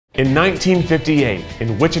In 1958,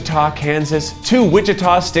 in Wichita, Kansas, two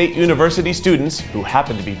Wichita State University students, who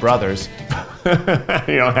happen to be brothers,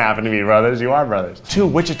 you don't happen to be brothers, you are brothers. Two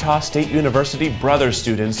Wichita State University brother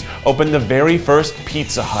students opened the very first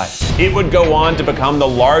Pizza Hut. It would go on to become the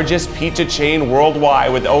largest pizza chain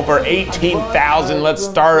worldwide with over 18,000. Let's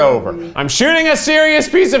start over. I'm shooting a serious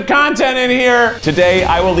piece of content in here. Today,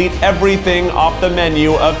 I will eat everything off the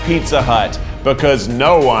menu of Pizza Hut because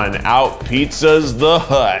no one out-pizzas the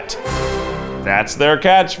Hut. That's their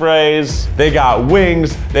catchphrase. They got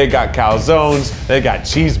wings, they got calzones, they got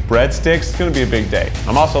cheese breadsticks. It's gonna be a big day.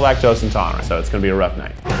 I'm also lactose intolerant, so it's gonna be a rough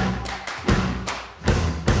night.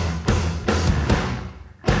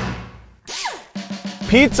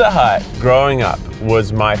 Pizza Hut, growing up,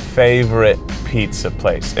 was my favorite pizza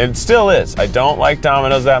place. And it still is. I don't like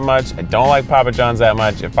Domino's that much. I don't like Papa John's that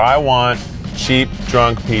much. If I want cheap,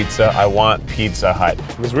 drunk pizza, I want Pizza Hut.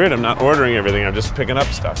 It's weird, I'm not ordering everything, I'm just picking up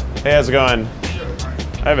stuff. Hey, how's it going?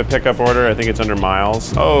 I have a pickup order, I think it's under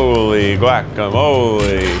miles. Holy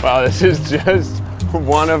guacamole. Wow, this is just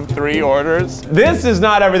one of 3 orders. This is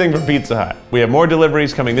not everything for Pizza Hut. We have more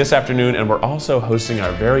deliveries coming this afternoon, and we're also hosting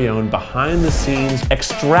our very own behind-the-scenes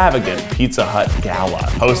extravagant Pizza Hut gala,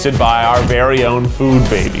 hosted by our very own food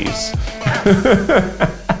babies.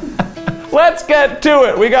 Let's get to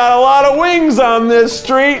it. We got a lot of wings on this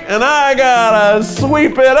street, and I gotta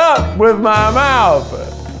sweep it up with my mouth.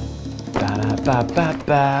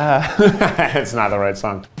 Ba-da-ba-ba-ba. It's not the right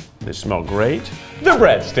song. They smell great. The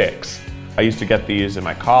breadsticks. I used to get these in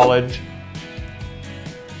my college.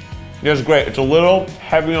 It's great. It's a little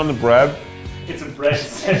heavy on the bread. It's a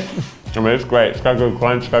breadstick. I mean, it's great. It's got good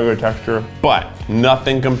crunch, it's got good texture, but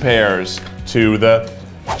nothing compares to the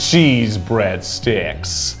cheese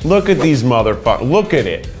breadsticks. Look at these motherfuckers, look at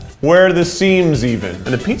it. Where are the seams even? And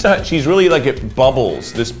the Pizza Hut cheese really, like, it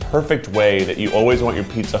bubbles this perfect way that you always want your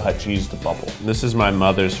Pizza Hut cheese to bubble. This is my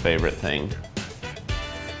mother's favorite thing.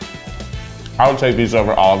 I would take these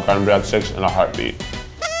over Olive Garden breadsticks in a heartbeat.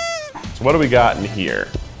 So what do we got in here?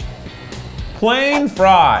 Plain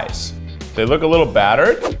fries. They look a little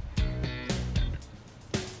battered.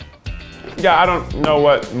 Yeah, I don't know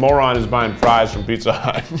what moron is buying fries from Pizza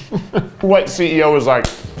Hut. What CEO was like,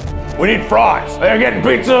 we need fries. They're getting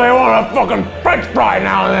pizza, they want a fucking French fry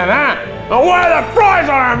now and then, huh? Now why are the fries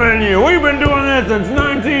on our menu? We've been doing this since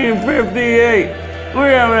 1958. We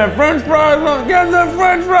haven't had French fries, let's get the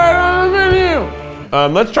French fries on the menu.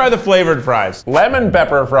 Let's try the flavored fries. Lemon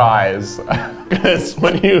pepper fries. Because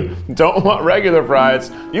when you don't want regular fries,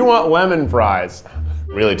 you want lemon fries.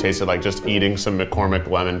 Really tasted like just eating some McCormick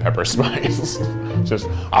lemon pepper spice. Just,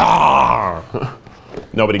 ah!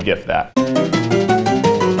 Nobody gift that.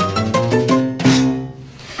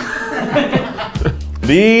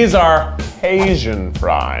 These are Cajun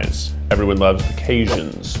fries. Everyone loves the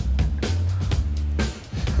Cajuns.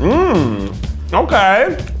 Mmm,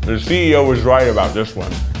 okay. The CEO was right about this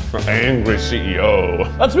one. The angry CEO.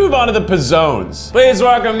 Let's move on to the pizzones. Please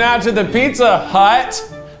welcome now to the Pizza Hut,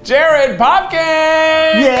 Jared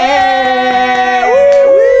Popkin! Yeah!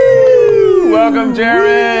 Woo! Welcome,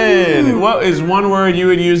 Jared. What is one word you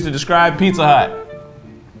would use to describe Pizza Hut?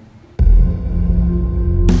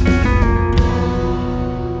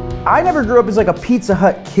 I never grew up as like a Pizza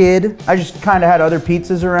Hut kid. I just kind of had other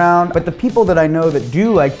pizzas around. But the people that I know that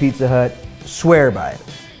do like Pizza Hut swear by it.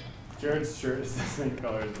 Jared's shirt is the same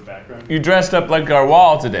color as the background. You dressed up like our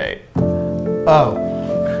wall today. Oh.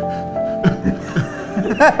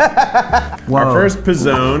 Our first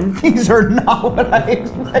pizzone. These are not what I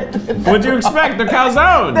expected. What'd you expect? They're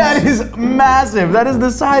calzones. That is massive. That is the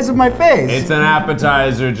size of my face. It's an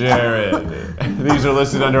appetizer, Jared. These are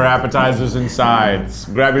listed under appetizers and sides.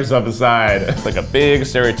 Grab yourself a side. It's like a big,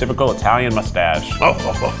 stereotypical Italian mustache.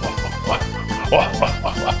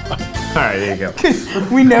 All right, there you go.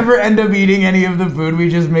 We never end up eating any of the food. We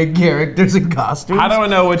just make characters and costumes. How do I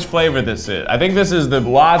know which flavor this is? I think this is the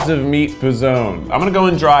lots of meat pizzone. I'm gonna go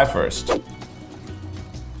in dry first.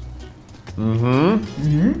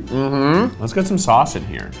 Let's get some sauce in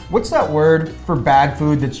here. What's that word for bad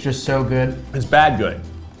food that's just so good? It's bad good.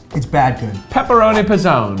 It's bad good. Pepperoni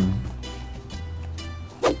pizzone.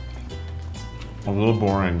 A little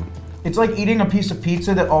boring. It's like eating a piece of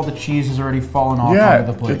pizza that all the cheese has already fallen off onto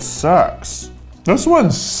the plate. It sucks. This one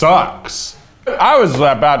sucks. I was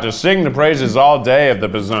about to sing the praises all day of the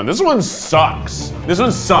pizzone. This one sucks. This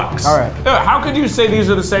one sucks. All right. How could you say these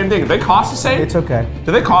are the same thing? Do they cost the same? It's okay.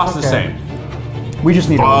 Do they cost the same? We just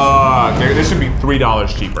need this should be $3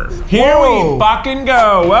 cheaper. Here we fucking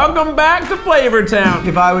go. Welcome back to Flavor Town.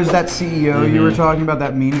 If I was that CEO you were talking about,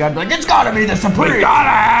 that mean guy, I'd be like, it's gotta be the Supreme. We gotta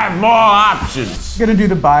have more options. Gonna do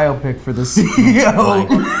the biopic for the CEO.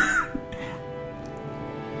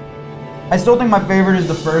 I still think my favorite is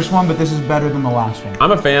the first one, but this is better than the last one.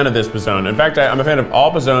 I'm a fan of this pizzone. In fact, I'm a fan of all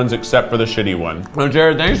pizzones except for the shitty one. Well,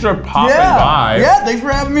 Jared, thanks for popping by. Yeah, thanks for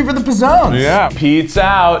having me for the pizzones. Yeah, pizza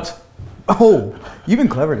out. Oh, you've been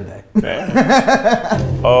clever today.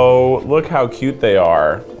 Oh, look how cute they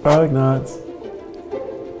are. Garlic nuts.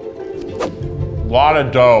 Lot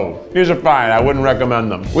of dough. These are fine, I wouldn't recommend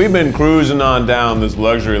them. We've been cruising on down this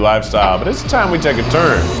luxury lifestyle, but it's time we take a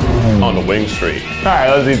turn on the Wing Street. All right,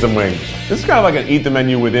 let's eat some wings. This is kind of like an Eat the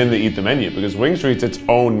Menu within the Eat the Menu, because Wing Street's its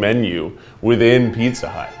own menu within Pizza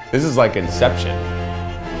Hut. This is like Inception.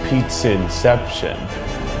 Pizza Inception.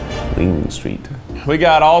 Wing Street. We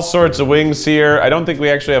got all sorts of wings here. I don't think we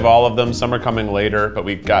actually have all of them. Some are coming later, but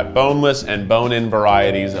we've got boneless and bone-in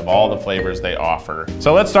varieties of all the flavors they offer.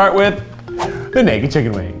 So let's start with the naked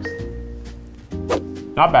chicken wings.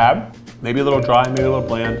 Not bad. Maybe a little dry, maybe a little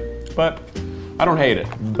bland, but I don't hate it.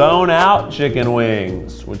 Bone out chicken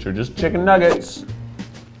wings, which are just chicken nuggets.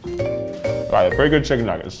 All right, pretty good chicken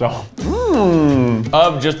nuggets. So,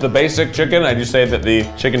 of just the basic chicken, I just say that the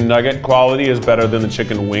chicken nugget quality is better than the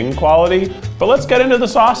chicken wing quality. But let's get into the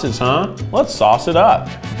sauces, huh? Let's sauce it up.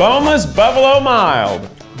 Boneless buffalo mild.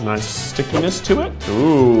 Nice stickiness to it.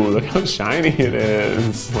 Ooh, look how shiny it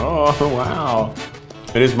is. Oh, wow.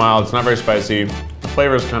 It is mild, it's not very spicy. The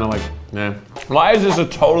flavor is kind of like, nah. Why is this a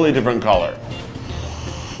totally different color?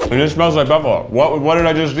 And it smells like buffalo. What did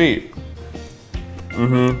I just eat?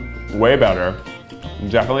 Way better.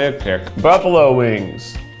 Definitely a kick. Buffalo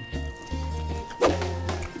wings.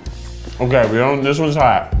 Okay, this one's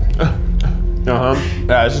hot. Yeah,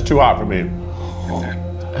 this is too hot for me.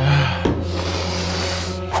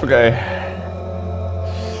 Okay.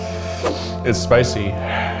 It's spicy.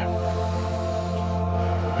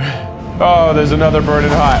 Oh, there's another burning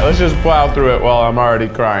hot. Let's just plow through it while I'm already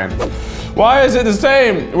crying. Why is it the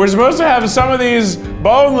same? We're supposed to have some of these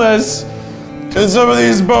boneless and some of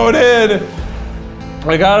these bone-in.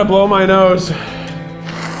 I gotta blow my nose.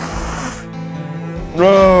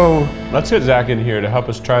 Oh. Let's get Zach in here to help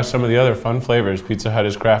us try some of the other fun flavors Pizza Hut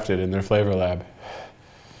has crafted in their flavor lab.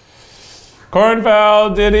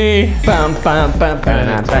 Cornfeld, Diddy.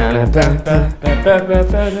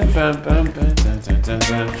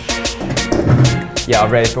 Y'all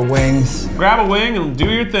ready for wings? Grab a wing and do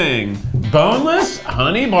your thing. Boneless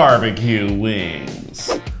honey barbecue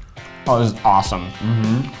wings. Oh, this is awesome.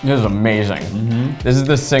 This is amazing. This is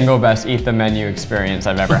the single best Eat the Menu experience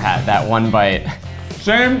I've ever had. That one bite.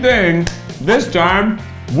 Same thing, this time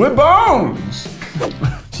with bones.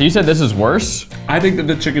 So you said this is worse? I think that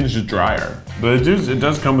the chicken's just drier, but it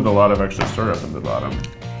does come with a lot of extra syrup in the bottom.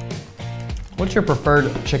 What's your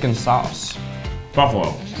preferred chicken sauce?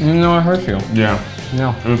 Buffalo. No, it hurts you. Yeah.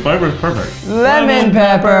 No. And the flavor is perfect. Lemon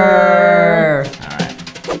pepper!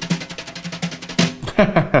 All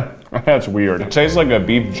right. That's weird. It tastes like a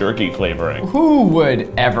beef jerky flavoring. Who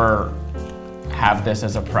would ever have this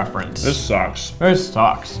as a preference? This sucks. This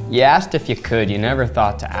sucks. You asked if you could, you never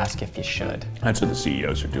thought to ask if you should. That's what the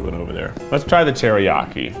CEOs are doing over there. Let's try the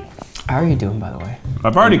teriyaki. How are you doing, by the way?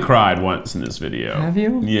 I've already cried once in this video. Have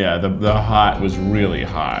you? Yeah, the hot was really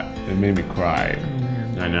hot. It made me cry.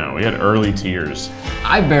 I know, we had early tears.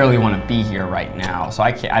 I barely want to be here right now, so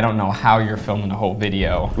I don't know how you're filming the whole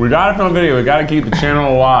video. We gotta film video, we gotta keep the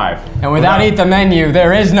channel alive. And without Eat the Menu,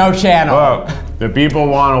 there is no channel. Look, the people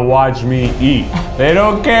wanna watch me eat. They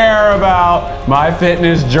don't care about my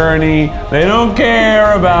fitness journey. They don't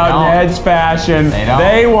care about Ned's fashion.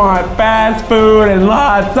 They want fast food and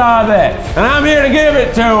lots of it. And I'm here to give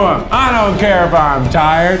it to them. I don't care if I'm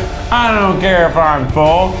tired. I don't care if I'm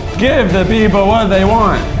full. Give the people what they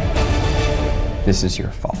want. This is your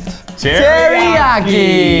fault. Teriyaki!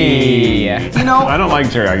 You know, I don't like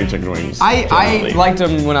teriyaki chicken wings. I liked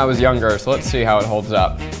them when I was younger, so let's see how it holds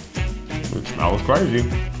up. It smells crazy.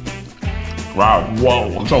 Wow, whoa,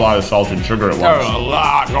 that's a lot of salt and sugar at once. There's a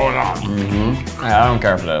lot going on. I don't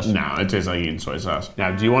care for this. No, it tastes like eating soy sauce.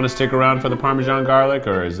 Now, do you want to stick around for the Parmesan garlic,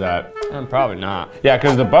 or is that? Probably not. Yeah,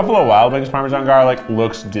 because the Buffalo Wild Wings Parmesan garlic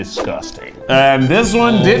looks disgusting. And this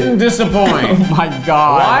one didn't disappoint. Oh my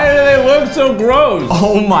God. Why do they look so gross?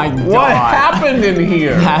 Oh my God. What happened in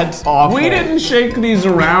here? That's awful. We didn't shake these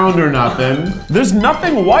around or nothing. There's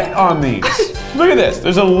nothing white on these. Look at this,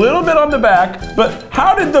 there's a little bit on the back, but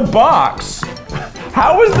how did the box?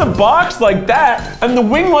 How is the box like that and the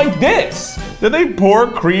wing like this? Did they pour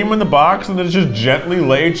cream in the box and then just gently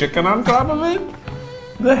lay chicken on top of it?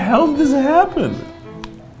 The hell did this happen?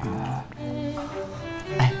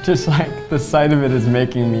 Just like the sight of it is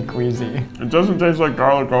making me queasy. It doesn't taste like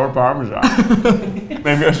garlic or Parmesan.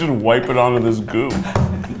 Maybe I should wipe it onto this goo.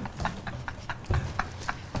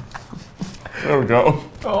 There we go.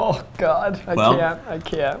 Oh God, I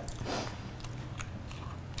can't.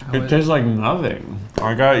 It tastes like nothing.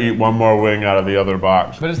 I gotta eat one more wing out of the other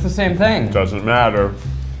box. But it's the same thing. Doesn't matter.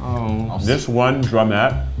 Oh. This one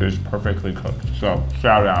drumette is perfectly cooked, so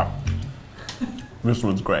shout out. This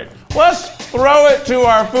one's great. Let's throw it to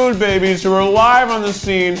our food babies who are live on the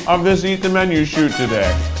scene of this Eat the Menu shoot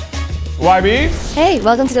today. YB? Hey,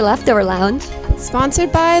 welcome to the Leftover Lounge.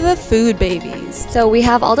 Sponsored by the Food Babies. So we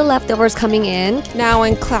have all the leftovers coming in. Now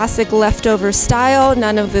in classic leftover style,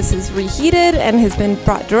 none of this is reheated and has been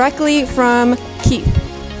brought directly from Keith.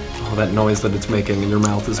 Oh, that noise that it's making in your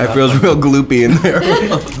mouth is. It feels real gloopy in there.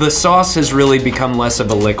 The sauce has really become less of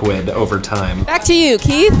a liquid over time. Back to you,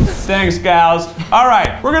 Keith. Thanks, gals. All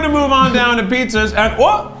right, we're gonna move on down to pizzas, and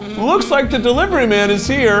looks like the delivery man is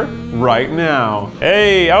here right now.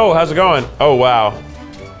 Hey, how's it going? Oh, wow.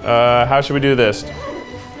 How should we do this?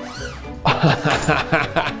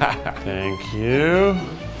 Thank you.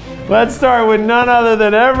 Let's start with none other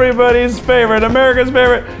than everybody's favorite, America's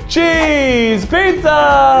favorite, cheese pizza!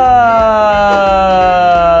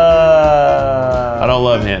 I don't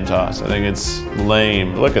love hand toss. I think it's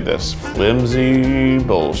lame. Look at this flimsy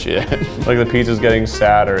bullshit. Like the pizza's getting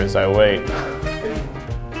sadder as I wait.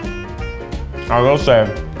 I will say,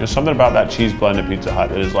 there's something about that cheese blend at Pizza Hut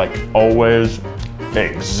that is like always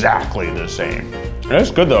exactly the same. It's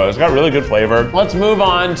good though, it's got really good flavor. Let's move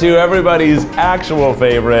on to everybody's actual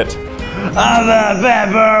favorite, the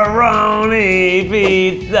pepperoni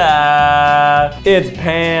pizza. It's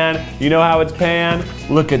pan. You know how it's pan?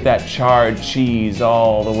 Look at that charred cheese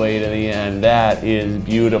all the way to the end. That is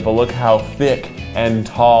beautiful. Look how thick and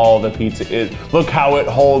tall the pizza is. Look how it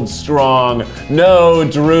holds strong. No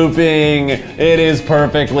drooping. It is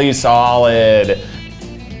perfectly solid.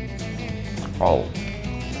 Oh.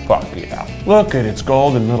 Fuck yeah. Look at its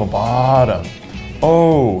golden little bottom.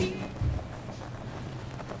 Oh.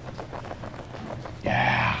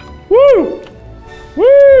 Yeah. Woo!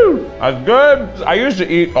 Woo! That's good. I used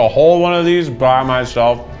to eat a whole one of these by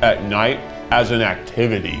myself at night as an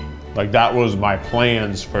activity. Like that was my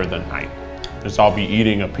plans for the night. Is I'll be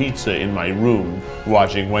eating a pizza in my room,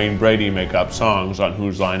 watching Wayne Brady make up songs on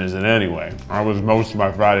Whose Line Is It Anyway. That was most of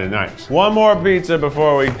my Friday nights. One more pizza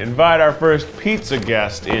before we invite our first pizza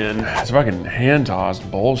guest in. It's fucking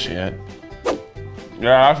hand-tossed bullshit.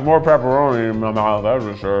 Yeah, that's more pepperoni in my mouth, that's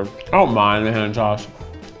for sure. I don't mind the hand toss.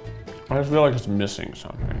 I just feel like it's missing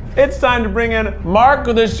something. It's time to bring in Mark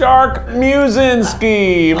the Shark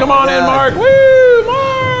Musinski. Come on in, Mark. Woo,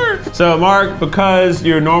 Mark! So Mark, because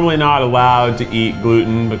you're normally not allowed to eat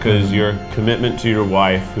gluten because your commitment to your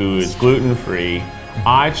wife, who is gluten-free,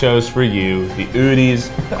 I chose for you the Udi's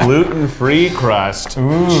gluten-free crust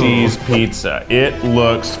cheese pizza. It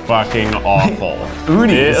looks fucking awful.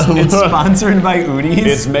 Udi's? It's sponsored by Udi's?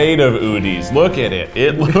 It's made of Udi's. Look at it.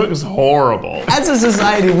 It looks horrible. As a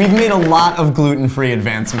society, we've made a lot of gluten-free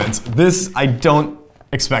advancements. This, I don't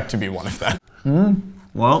expect to be one of them.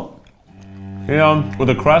 Well, you know, with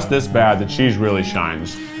a crust this bad, the cheese really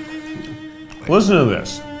shines. Listen to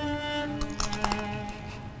this.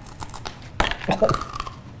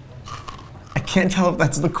 I can't tell if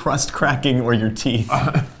that's the crust cracking or your teeth.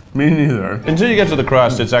 Me neither. Until you get to the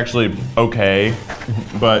crust, it's actually okay,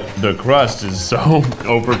 but the crust is so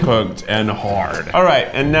overcooked and hard. All right,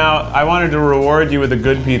 and now I wanted to reward you with a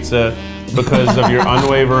good pizza because of your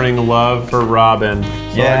unwavering love for Robin.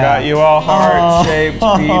 So I got you all heart-shaped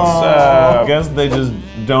pizza. I guess they just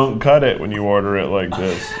don't cut it when you order it like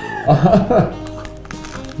this.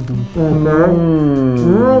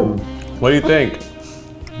 What do you think?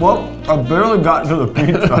 Well, I barely got to the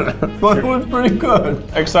pizza, but it was pretty good.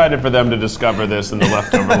 Excited for them to discover this in the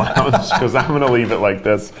leftover lounge, because I'm gonna leave it like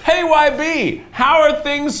this. Hey YB, how are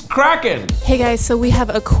things cracking? Hey guys, so we have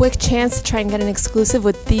a quick chance to try and get an exclusive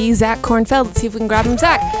with the Zach Kornfeld. Let's see if we can grab him.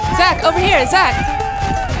 Zach, over here, Zach.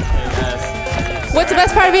 What's the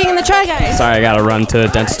best part of being in the Try Guys? Sorry, I gotta run to a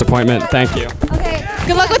dentist appointment. Thank you. Okay,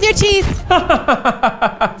 good luck with your teeth.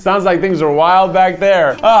 Sounds like things are wild back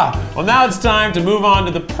there. Well now it's time to move on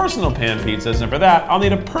to the personal pan pizzas, and for that, I'll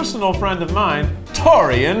need a personal friend of mine,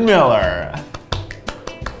 Torian Miller.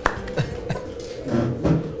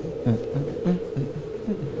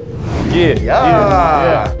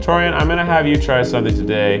 Yeah. Torian, I'm gonna have you try something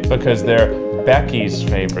today because they're Becky's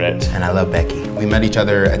favorite. And I love Becky. We met each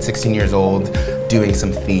other at 16 years old doing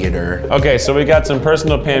some theater. Okay, so we got some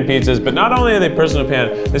personal pan pizzas, but not only are they personal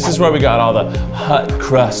pan, this is where we got all the hut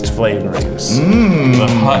crust flavorings. The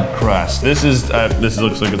hut crust. This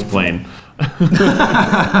looks like it's plain.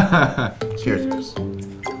 Cheers.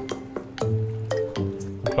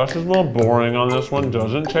 The crust is a little boring on this one.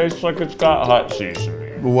 Doesn't taste like it's got hut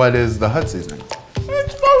seasoning. What is the Hut seasoning?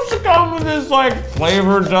 It's supposed to come with this like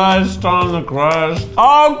flavor dust on the crust.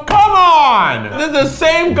 Oh, come on! This is the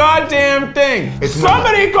same goddamn thing.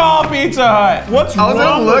 Somebody call Pizza Hut. What's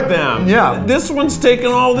wrong with them? Yeah. This one's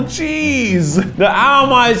taking all the cheese. How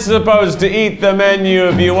am I supposed to eat the menu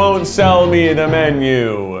if you won't sell me the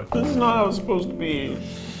menu? This is not how it's supposed to be.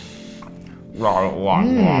 Lot of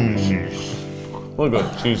cheese. Look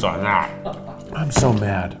at the cheese on that. I'm so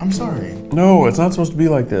mad. I'm sorry. No, it's not supposed to be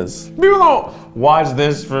like this. People don't watch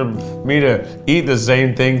this for me to eat the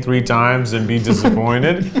same thing 3 times and be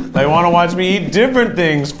disappointed. They want to watch me eat different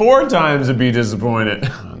things 4 times and be disappointed.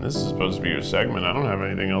 This is supposed to be your segment. I don't have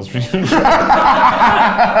anything else for you to try.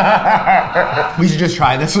 We should just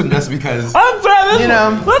try this one just because. Let's try this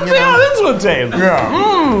one. Let's see how this one tastes.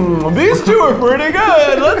 Yeah. These 2 are pretty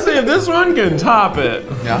good. Let's see if this one can top it.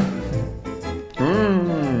 Yeah.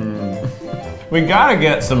 We gotta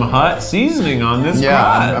get some Hut seasoning on this crust.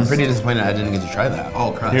 I'm pretty disappointed I didn't get to try that.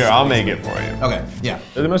 All crust. Here, I'll make it for you. Okay, yeah.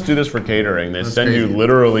 They must do this for catering. They send you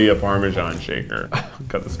literally a Parmesan shaker.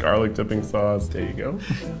 Got this garlic dipping sauce. There you go.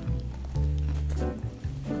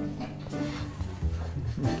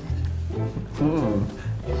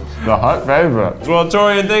 The Hut favorite. Well,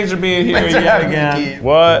 Torian, thanks for being here yet again.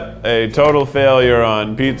 What a total failure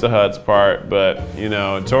on Pizza Hut's part, but you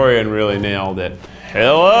know, Torian really nailed it.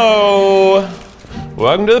 Hello!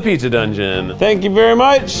 Welcome to the Pizza Dungeon. Thank you very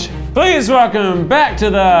much. Please welcome back to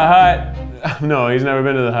the Hut. No, he's never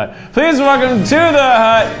been to the Hut. Please welcome to the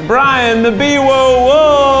Hut, Brian the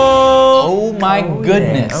B-Wo-Wo. Oh my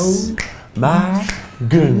goodness. Oh my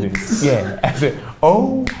goodness. Yeah, I said,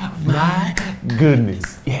 oh my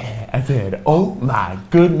goodness. Yeah, I said, oh my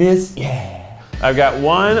goodness. Yeah. I've got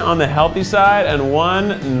one on the healthy side and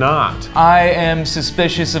one not. I am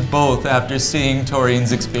suspicious of both after seeing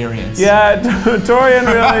Torian's experience. Yeah, Torian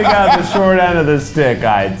really got the short end of the stick,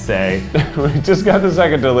 I'd say. We just got the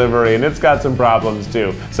second delivery and it's got some problems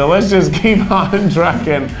too. So let's just keep on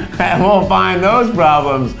trucking and we'll find those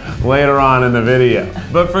problems later on in the video.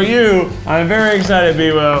 But for you, I'm very excited,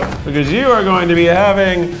 B-Wo, because you are going to be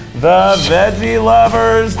having the Veggie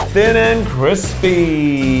Lovers Thin and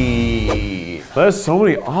Crispy. There's so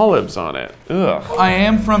many olives on it. Ugh. I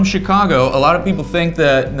am from Chicago. A lot of people think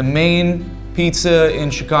that the main pizza in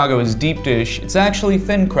Chicago is deep dish. It's actually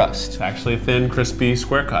thin crust. It's actually thin, crispy,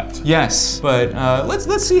 square cut. Yes, but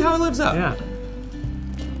let's see how it lives up. Yeah.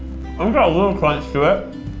 I've got a little crunch to it.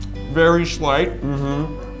 Very slight.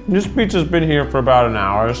 This pizza's been here for about an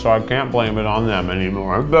hour, so I can't blame it on them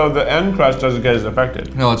anymore. Though the end crust doesn't get as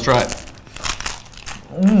affected. No, let's try it.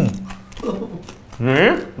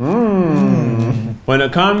 When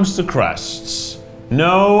it comes to crusts,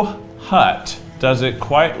 no Hut does it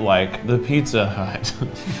quite like the Pizza Hut.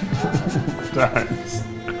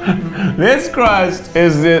 This crust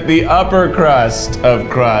is the upper crust of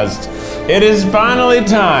crust. It is finally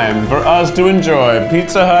time for us to enjoy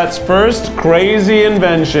Pizza Hut's first crazy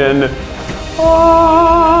invention,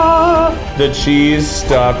 the cheese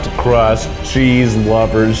stuffed crust cheese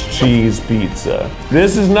lovers cheese pizza.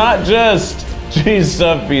 This is not just cheese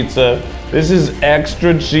stuffed pizza. This is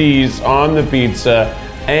extra cheese on the pizza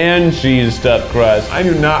and cheese stuffed crust. I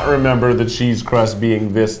do not remember the cheese crust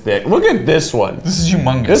being this thick. Look at this one. This is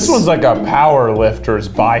humongous. This one's like a power lifter's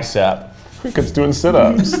bicep. I think it's doing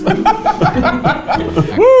sit-ups.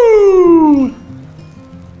 Woo!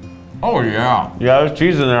 Oh yeah. Yeah, there's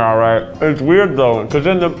cheese in there, all right. It's weird though, because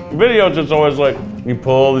in the videos it's always like you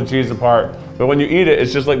pull the cheese apart, but when you eat it,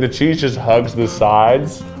 it's just like the cheese just hugs the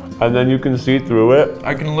sides, and then you can see through it.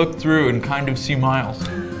 I can look through and kind of see miles.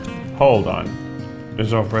 Hold on.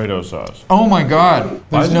 It's Alfredo sauce. Oh my God.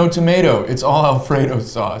 There's no tomato. It's all Alfredo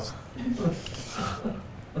sauce.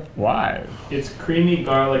 Why? It's creamy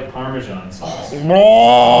garlic Parmesan sauce.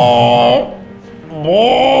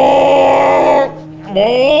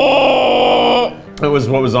 It was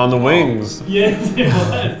what was on the wings. Yes, it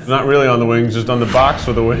was. Not really on the wings, just on the box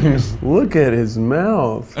for the wings. Look at his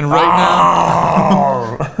mouth. And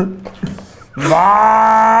right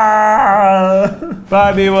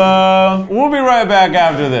Bye, B-Wo. We'll be right back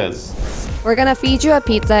after this. We're gonna feed you a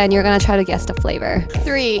pizza and you're gonna try to guess the flavor.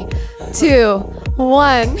 3, 2,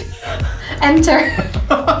 1. Enter.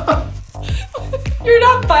 You're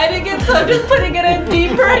not biting it, so I'm just putting it in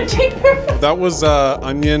deeper and deeper. That was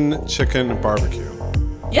onion chicken barbecue.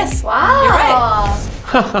 Yes. Wow. You're right.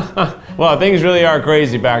 Well, things really are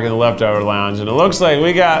crazy back in the Leftover Lounge, and it looks like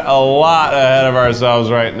we got a lot ahead of ourselves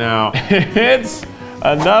right now. It's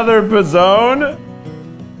another pizzone.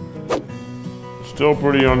 Still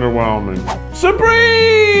pretty underwhelming.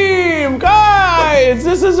 Supreme! Guys,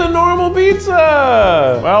 this is a normal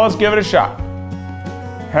pizza! Well, let's give it a shot.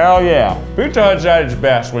 Hell yeah. Pizza Hut's at its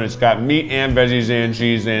best when it's got meat and veggies and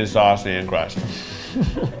cheese and sauce and crust.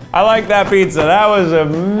 I like that pizza. That was a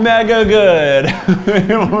mega good.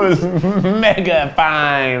 It was mega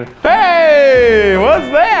fine. Hey, what's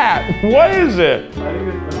that? What is it? I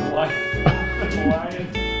think it's Hawaiian.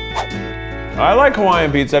 I like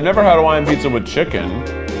Hawaiian pizza. I've never had Hawaiian pizza with chicken.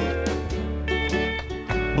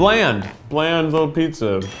 Bland little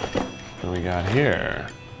pizza. What do we got here?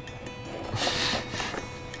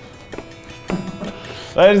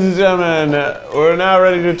 Ladies and gentlemen, we're now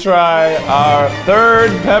ready to try our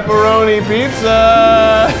third pepperoni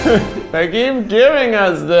pizza. They keep giving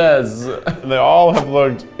us this. They all have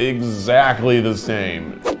looked exactly the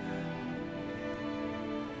same.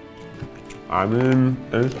 I mean,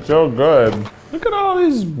 it's so good. Look at all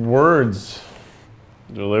these words.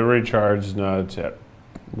 Delivery charge, not a tip.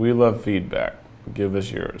 We love feedback. Give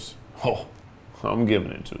us yours. Oh, I'm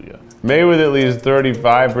giving it to you. Made with at least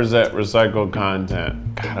 35% recycled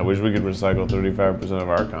content. God, I wish we could recycle 35% of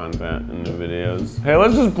our content in the videos. Hey,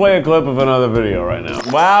 let's just play a clip of another video right now.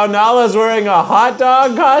 Wow, Nala's wearing a hot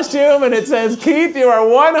dog costume and it says, Keith, you are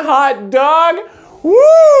one hot dog. Woo,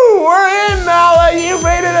 we're in, Nala. You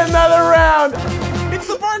made it another round. It's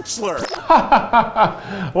the Bachelor.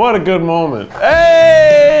 What a good moment.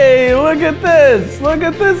 Hey, look at this. Look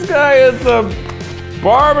at this guy at the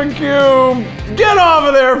barbecue. Get off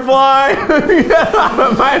of there, fly. Get off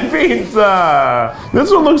of my pizza. This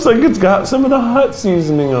one looks like it's got some of the Hut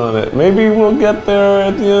seasoning on it. Maybe we'll get there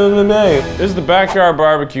at the end of the day. This is the Backyard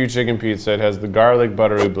Barbecue Chicken Pizza. It has the garlic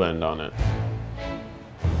buttery blend on it.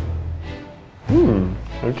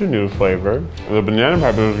 That's a new flavor. The banana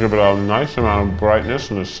peppers give it a nice amount of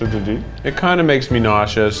brightness and acidity. It kind of makes me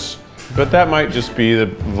nauseous, but that might just be the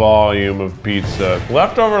volume of pizza.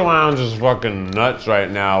 Leftover Lounge is fucking nuts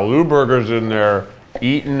right now. Lou Burger's in there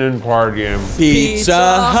eating and partying. Pizza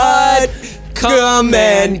Hut, come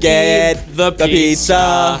and get the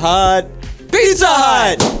Pizza Hut. Pizza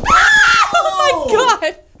Hut! Oh my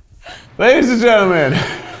God! Ladies and gentlemen,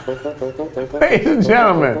 ladies and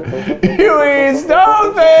gentlemen, Huey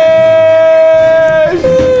Stonefish!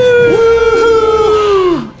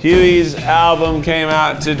 Huey's album came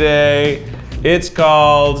out today. It's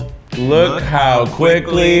called Look How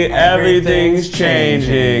Quickly Everything's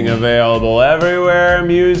Changing. Available everywhere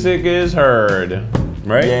music is heard.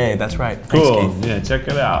 Right? Yeah, that's right. Cool. Thanks, Keith. Yeah, check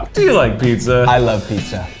it out. Do you like pizza? I love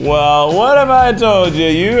pizza. Well, what if I told you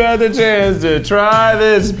you had the chance to try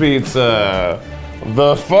this pizza?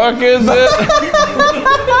 The fuck is it?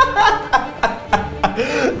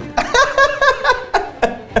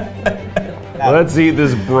 Let's eat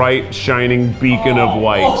this bright, shining beacon of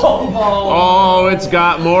white. Oh, it's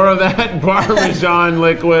got more of that Parmesan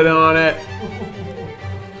liquid on it.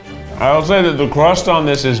 I'll say that the crust on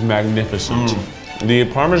this is magnificent. The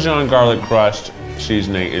Parmesan garlic crust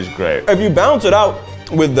seasoning is great. If you balance it out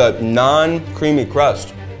with the non-creamy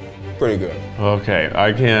crust, pretty good. Okay,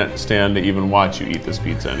 I can't stand to even watch you eat this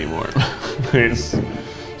pizza anymore. It's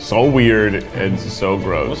so weird and so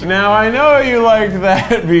gross. Now, I know you like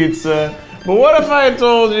that pizza, but what if I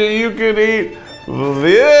told you you could eat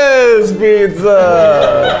this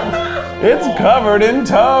pizza? It's covered in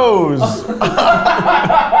toes.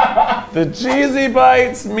 The Cheesy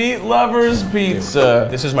Bites Meat Lovers Pizza.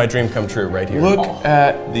 This is my dream come true right here. Look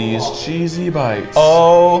at these cheesy bites.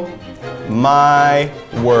 Oh my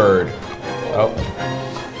word. Oh,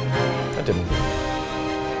 that didn't.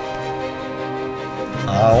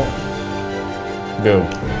 Oh. Good.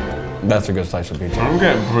 That's a good slice of pizza. I'm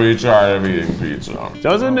getting pretty tired of eating pizza.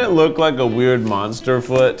 Doesn't it look like a weird monster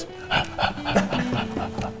foot?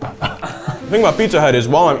 The thing about Pizza Hut is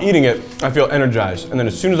while I'm eating it, I feel energized. And then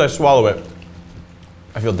as soon as I swallow it,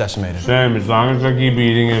 I feel decimated. Same, as long as I keep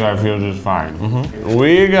eating it, I feel just fine.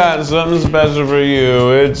 We got something special for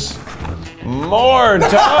you. It's more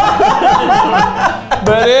time.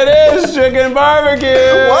 But it is chicken barbecue.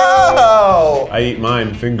 Whoa! I eat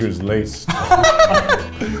mine fingers laced.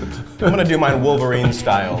 I'm gonna do mine Wolverine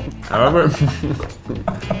style. However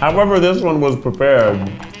this one was prepared,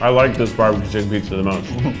 I like this barbecue chicken pizza the most.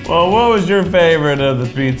 Well, what was your favorite of the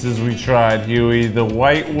pizzas we tried, Huey? The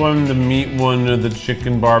white one, the meat one, or the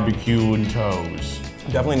chicken barbecue and toes?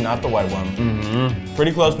 Definitely not the white one.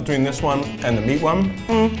 Pretty close between this one and the meat one.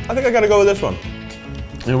 I think I gotta go with this one.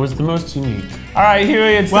 It was the most unique. All right,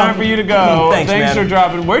 Huey, it's time for you to go. Thanks, man. for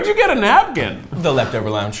dropping. Where'd you get a napkin? The leftover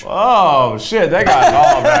lounge. Oh shit, they got it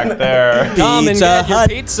all back there. Come and get your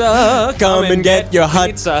pizza. Come and get your hot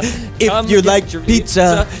pizza. If you like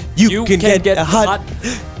pizza, you can get a hot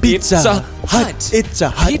pizza. Hut. It's a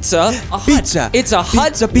hut. Pizza. Pizza. It's a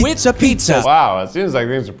hut with pizza. Wow, it seems like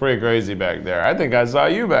things are pretty crazy back there. I think I saw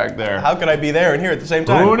you back there. How could I be there and here at the same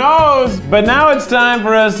time? Who knows? But now it's time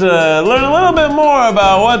for us to learn a little bit more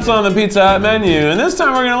about what's on the Pizza Hut menu. And this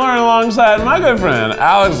time we're gonna learn alongside my good friend,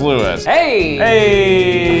 Alex Lewis. Hey!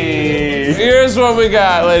 Hey! Here's what we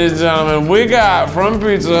got, ladies and gentlemen. We got from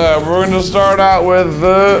Pizza Hut, we're gonna start out with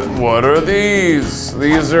what are these?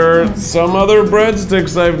 These are some other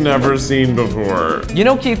breadsticks I've never seen before. You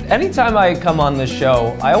know, Keith, anytime I come on this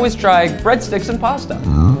show, I always try breadsticks and pasta.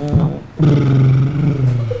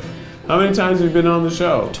 How many times have you been on the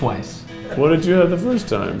show? Twice. What did you have the first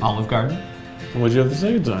time? Olive Garden. What did you have the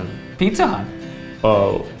second time? Pizza Hut.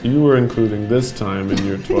 Oh, you were including this time in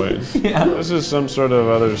your twice. Yeah. This is some sort of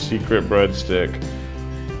other secret breadstick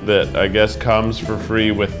that I guess comes for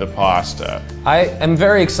free with the pasta. I am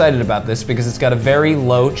very excited about this because it's got a very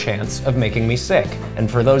low chance of making me sick. And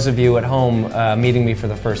for those of you at home meeting me for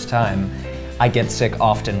the first time, I get sick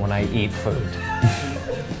often when I eat food.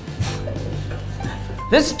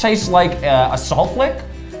 This tastes like a salt lick.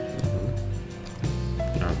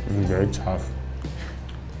 Yeah, it's very tough.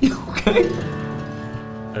 You okay?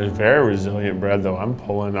 It's very resilient bread though, I'm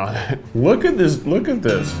pulling on it. Look at this, look at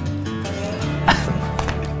this.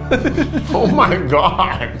 Oh my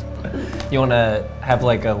God. You wanna have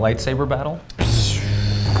like a lightsaber battle?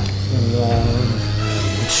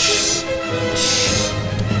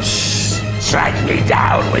 Strike me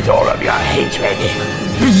down with all of your hatred.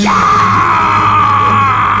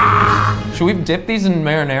 Should we dip these in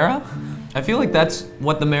marinara? I feel like that's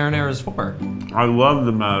what the marinara is for. I love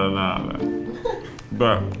the marinara,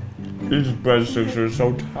 but these breadsticks are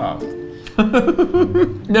so tough.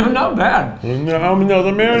 They're not bad. No,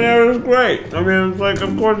 the marinara is great. I mean, it's like,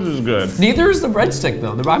 of course it's good. Neither is the breadstick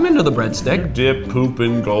though. I'm into the breadstick. Dip poop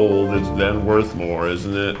in gold, it's then worth more,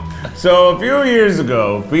 isn't it? So a few years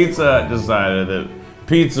ago, Pizza Hut decided that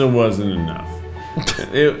pizza wasn't enough.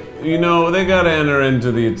 You know, they gotta enter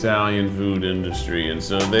into the Italian food industry, and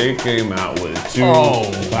so they came out with two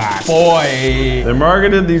pastas. Boy. They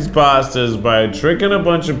marketed these pastas by tricking a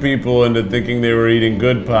bunch of people into thinking they were eating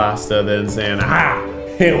good pasta, then saying, "Ha!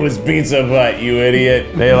 It was Pizza Hut, you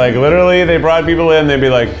idiot." They literally, they brought people in, they'd be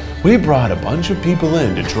like, "We brought a bunch of people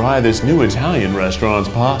in to try this new Italian restaurant's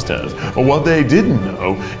pastas. But what they didn't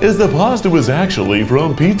know is the pasta was actually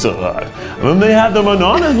from Pizza Hut." And then they had them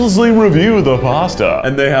anonymously review the pasta.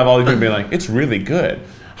 And they have all these people being like, "It's really good.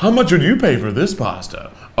 How much would you pay for this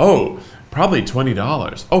pasta?" "Oh, probably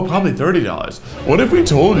 $20. Oh, probably $30. What if we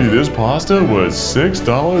told you this pasta was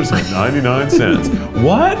 $6.99?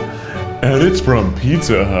 What? And it's from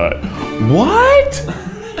Pizza Hut. What?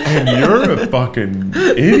 And you're a fucking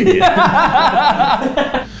idiot."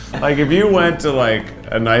 Like if you went to like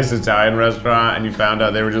a nice Italian restaurant and you found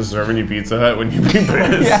out they were just serving you Pizza Hut, wouldn't you be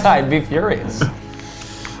pissed? Yeah, I'd be furious.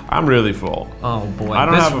 I'm really full. Oh boy, I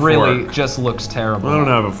don't this have a really fork. just looks terrible. I don't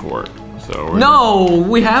have a fork, so. No,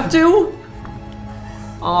 we have to?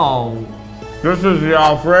 Oh. This is the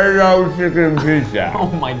Alfredo chicken pizza.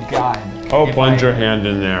 Oh my God. Oh, plunge your hand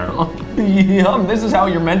in there. Yum, this is how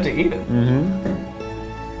you're meant to eat it.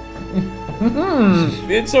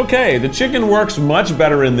 It's okay. The chicken works much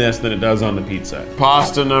better in this than it does on the pizza.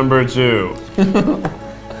 Pasta number 2.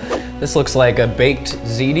 This looks like a baked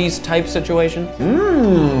ziti's type situation.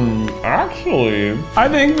 Actually, I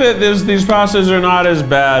think that these pastas are not as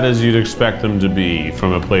bad as you'd expect them to be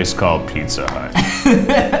from a place called Pizza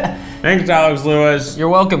Hut. Thanks, Alex Lewis. You're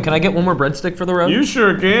welcome. Can I get one more breadstick for the road? You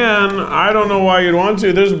sure can. I don't know why you'd want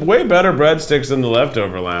to. There's way better breadsticks in the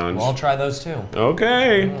leftover lounge. Well, I'll try those too.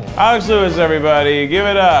 Okay. Alex Lewis, everybody, give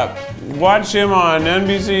it up. Watch him on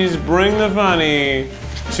NBC's Bring the Funny.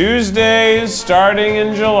 Tuesdays starting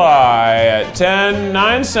in July at 10,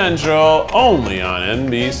 9 Central, only on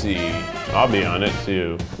NBC. I'll be on it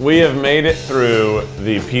too. We have made it through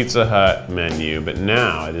the Pizza Hut menu, but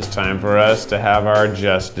now it is time for us to have our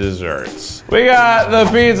just desserts. We got the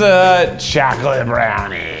Pizza Hut chocolate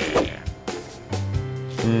brownie.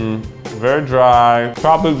 Very dry,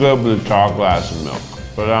 probably good with a tall glass of milk,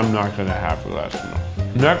 but I'm not gonna have a glass of milk.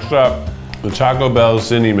 Next up, the Taco Bell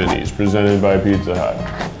Cine Minis presented by Pizza Hut.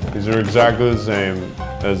 These are exactly the same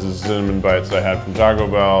as the cinnamon bites I had from Taco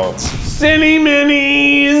Bell. Cine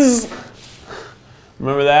Minis!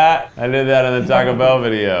 Remember that? I did that in the Taco Bell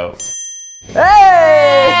video.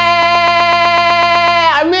 Hey!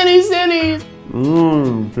 I'm mini cities.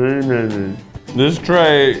 Cine Minis. This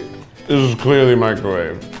tray is clearly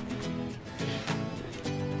microwaved.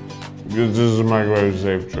 because this is a microwave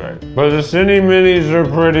safe tray. But the Cinny Minis are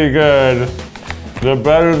pretty good. They're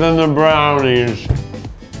better than the brownies.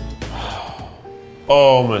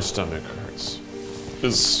 Oh, my stomach hurts.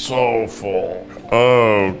 It's so full.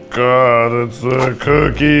 Oh God, it's a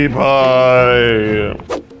cookie pie.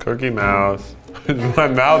 Cookie mouth. My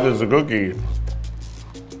mouth is a cookie.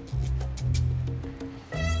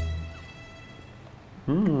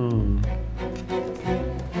 Mmm.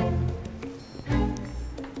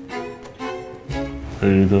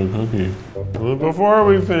 There you go, cookie. Well, before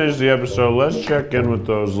we finish the episode, let's check in with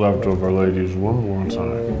those leftover ladies one more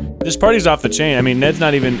time. This party's off the chain. I mean, Ned's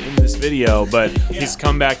not even in this video, but he's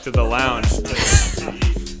come back to the lounge.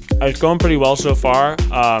 It's going pretty well so far.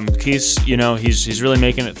 Keith's, you know, he's really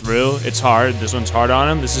making it through. It's hard. This one's hard on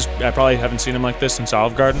him. I probably haven't seen him like this since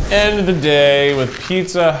Olive Garden. End of the day with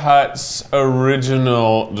Pizza Hut's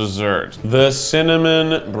original dessert, the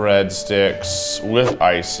cinnamon breadsticks with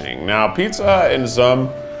icing. Now, Pizza Hut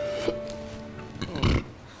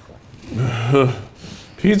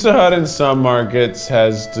in some markets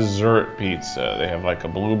has dessert pizza. They have like a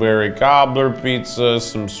blueberry cobbler pizza,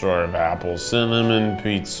 some sort of apple cinnamon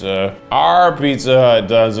pizza. Our Pizza Hut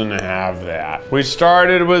doesn't have that. We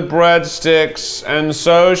started with breadsticks, and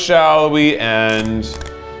so shall we end.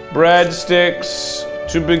 Breadsticks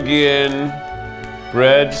to begin,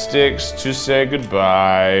 breadsticks to say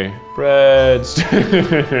goodbye. Breadsticks.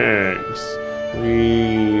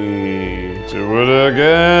 We do it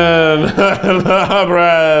again. The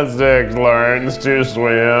breadstick learns to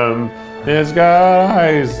swim. It's got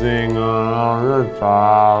icing on the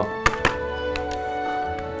top.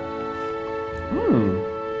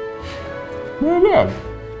 Very good.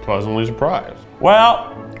 Pleasantly surprised.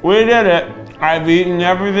 Well, we did it. I've eaten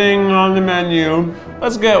everything on the menu.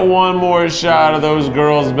 Let's get one more shot of those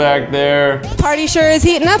girls back there. Party sure is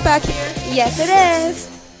heating up back here. Yes, it is.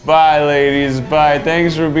 Bye, ladies. Bye.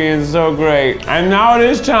 Thanks for being so great. And now it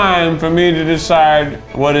is time for me to decide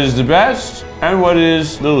what is the best and what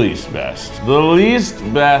is the least best. The least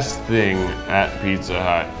best thing at Pizza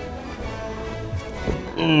Hut.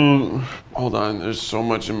 Hold on, there's so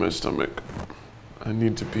much in my stomach. I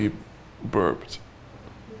need to be burped.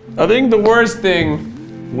 I think the worst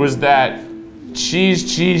thing was that cheese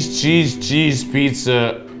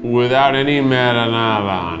pizza without any marinara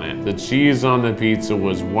on it. The cheese on the pizza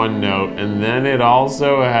was one note, and then it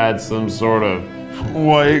also had some sort of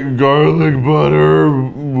white garlic butter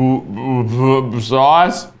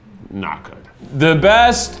sauce. Not good. The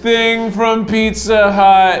best thing from Pizza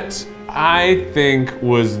Hut, I think,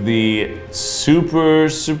 was the Super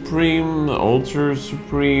Supreme, the Ultra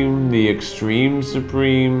Supreme, the Extreme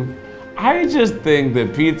Supreme. I just think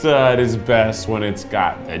that Pizza Hut is best when it's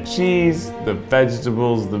got the cheese, the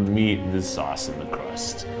vegetables, the meat, the sauce, and the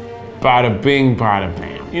crust. Bada bing, bada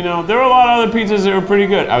bam. You know, there were a lot of other pizzas that were pretty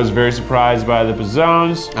good. I was very surprised by the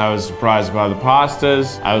pizzones. I was surprised by the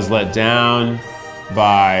pastas. I was let down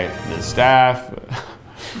by the staff.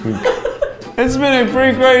 It's been a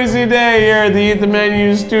pretty crazy day here at the Eat the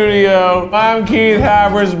Menu studio. I'm Keith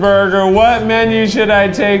Habersberger. What menu should I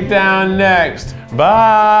take down next?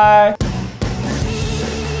 Bye.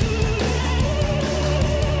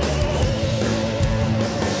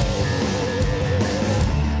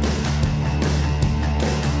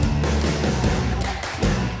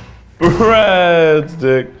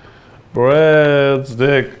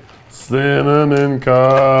 Breadstick, cinnamon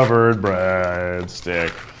covered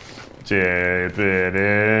breadstick. Dip it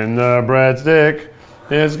in the breadstick.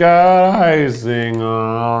 It's got icing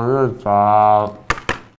on the top.